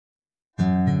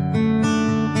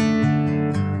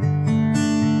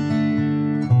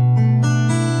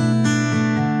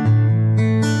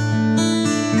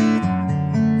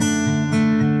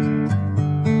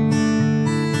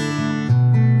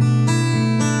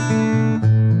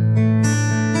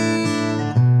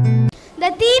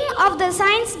theme of the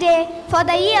Science Day for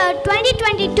the year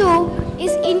 2022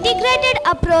 is Integrated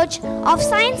Approach of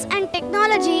Science and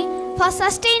Technology for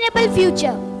Sustainable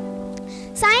Future.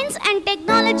 Science and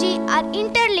technology are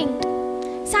interlinked.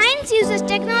 Science uses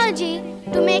technology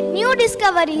to make new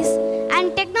discoveries,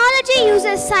 and technology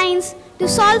uses science to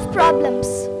solve problems.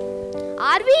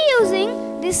 Are we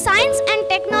using this science and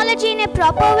technology in a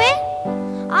proper way?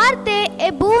 Are they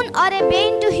a boon or a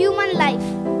bane to human life?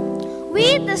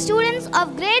 We, the students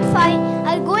of grade 5,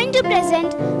 are going to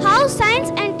present how science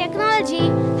and technology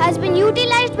has been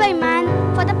utilized by man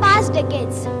for the past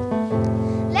decades.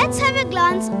 Let's have a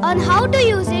glance on how to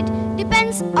use it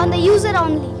depends on the user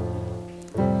only.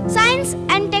 Science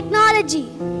and technology.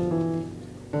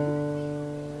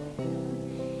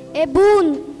 A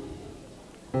boon.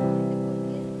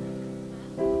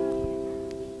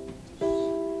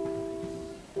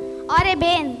 Or a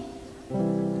bane.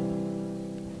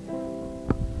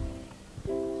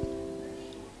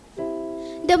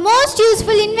 The most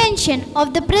useful invention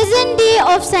of the present day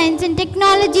of science and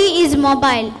technology is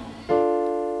mobile.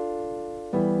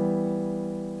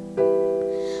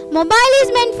 Mobile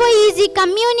is meant for easy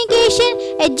communication,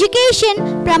 education,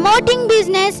 promoting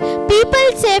business,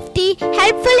 people safety,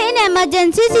 helpful in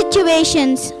emergency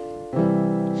situations.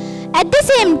 At the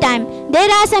same time,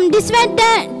 there are some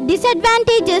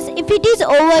disadvantages if it is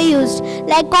overused,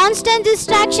 like constant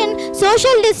distraction,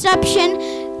 social disruption,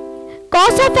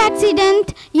 cause of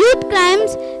accident, youth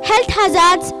crimes, health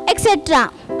hazards,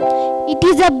 etc. It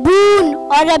is a boon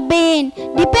or a bane,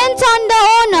 depends on the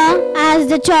owner as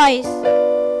the choice.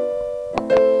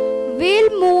 We'll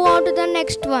move on to the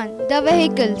next one, the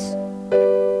vehicles.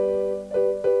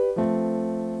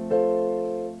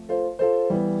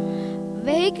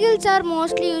 Vehicles are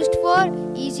mostly used for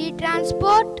easy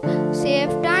transport,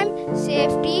 save time,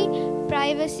 safety,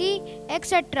 privacy,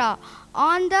 etc.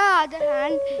 On the other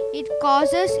hand, it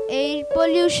causes air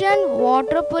pollution,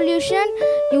 water pollution,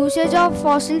 usage of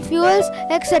fossil fuels,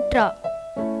 etc.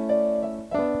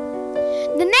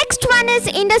 The next one is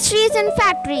industries and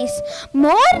factories.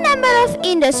 More number of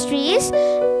industries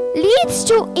leads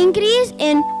to increase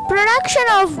in production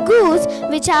of goods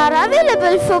which are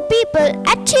available for people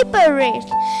at cheaper rates.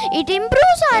 It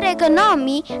improves our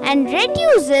economy and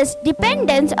reduces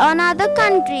dependence on other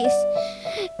countries.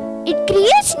 It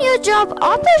creates new job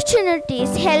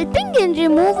opportunities, helping in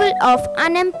removal of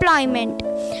unemployment.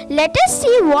 Let us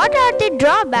see what are the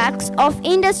drawbacks of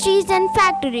industries and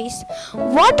factories.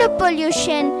 Water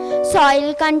pollution,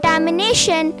 soil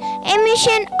contamination,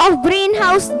 emission of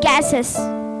greenhouse gases.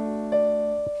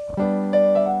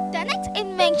 The next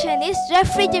invention is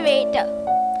refrigerator.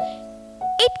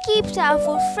 It keeps our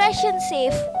food fresh and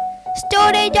safe.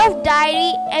 Storage of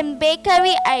dairy and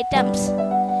bakery items.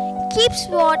 Keeps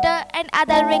water and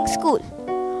other drinks cool.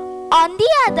 On the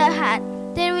other hand,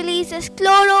 they releases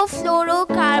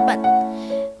chlorofluorocarbon,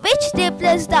 which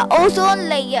depletes the ozone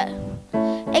layer.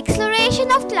 Acceleration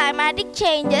of climatic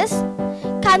changes,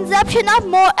 consumption of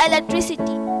more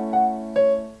electricity.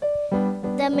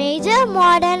 The major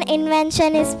modern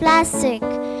invention is plastic.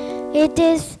 It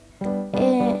is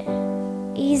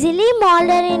easily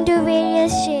molded into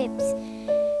various shapes.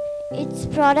 Its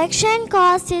production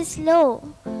cost is low.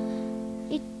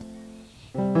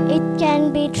 It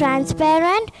can be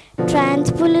transparent,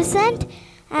 translucent,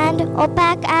 and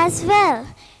opaque as well.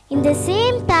 In the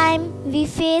same time, we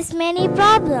face many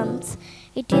problems.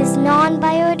 It is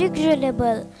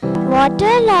non-biodegradable.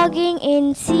 Waterlogging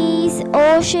in seas,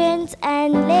 oceans,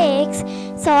 and lakes,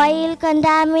 soil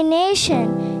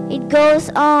contamination. It goes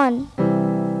on.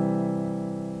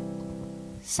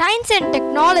 Science and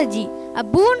technology, a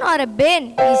boon or a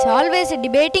bane, is always a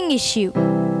debating issue.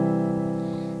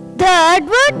 The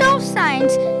advent of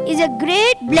science is a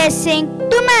great blessing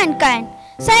to mankind.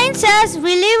 Science has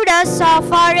relieved us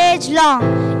of our age long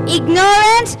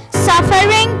ignorance,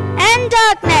 suffering, and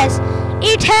darkness.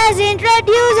 It has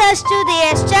introduced us to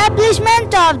the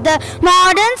establishment of the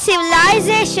modern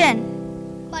civilization.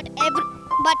 But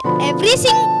every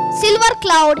silver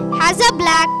cloud has a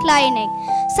black lining.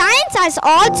 Science has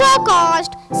also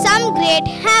caused some great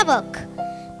havoc.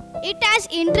 It has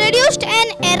introduced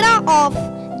an era of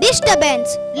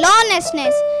disturbance,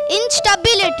 lawlessness,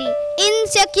 instability,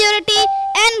 insecurity,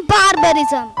 and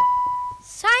barbarism.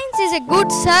 Science is a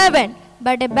good servant,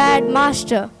 but a bad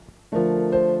master. You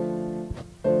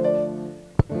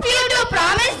do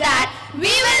promise that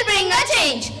we will bring a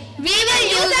change. We will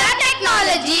use our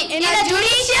technology in a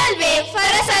judicial way for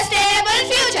a sustainable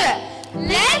future.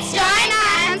 Let's join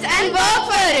hands and work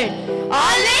for it.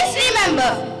 Always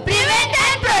remember, prevent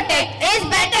and protect is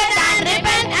better than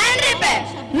repent and repair.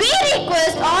 We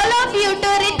request all of you to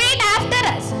repeat after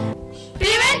us.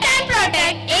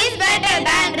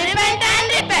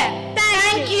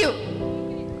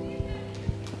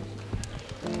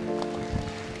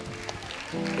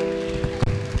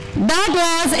 that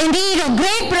was indeed a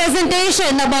great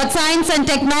presentation about science and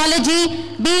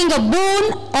technology being a boon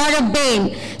or a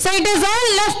bane. So it is all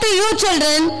left to you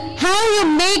children how you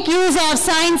make use of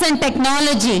science and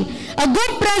technology. A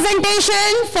good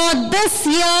presentation for this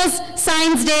year's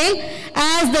Science Day,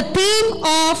 as the theme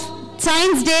of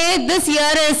Science Day this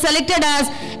year is selected as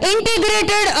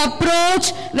Integrated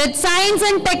Approach with Science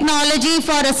and Technology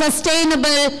for a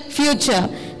Sustainable Future.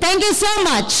 Thank you so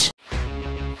much.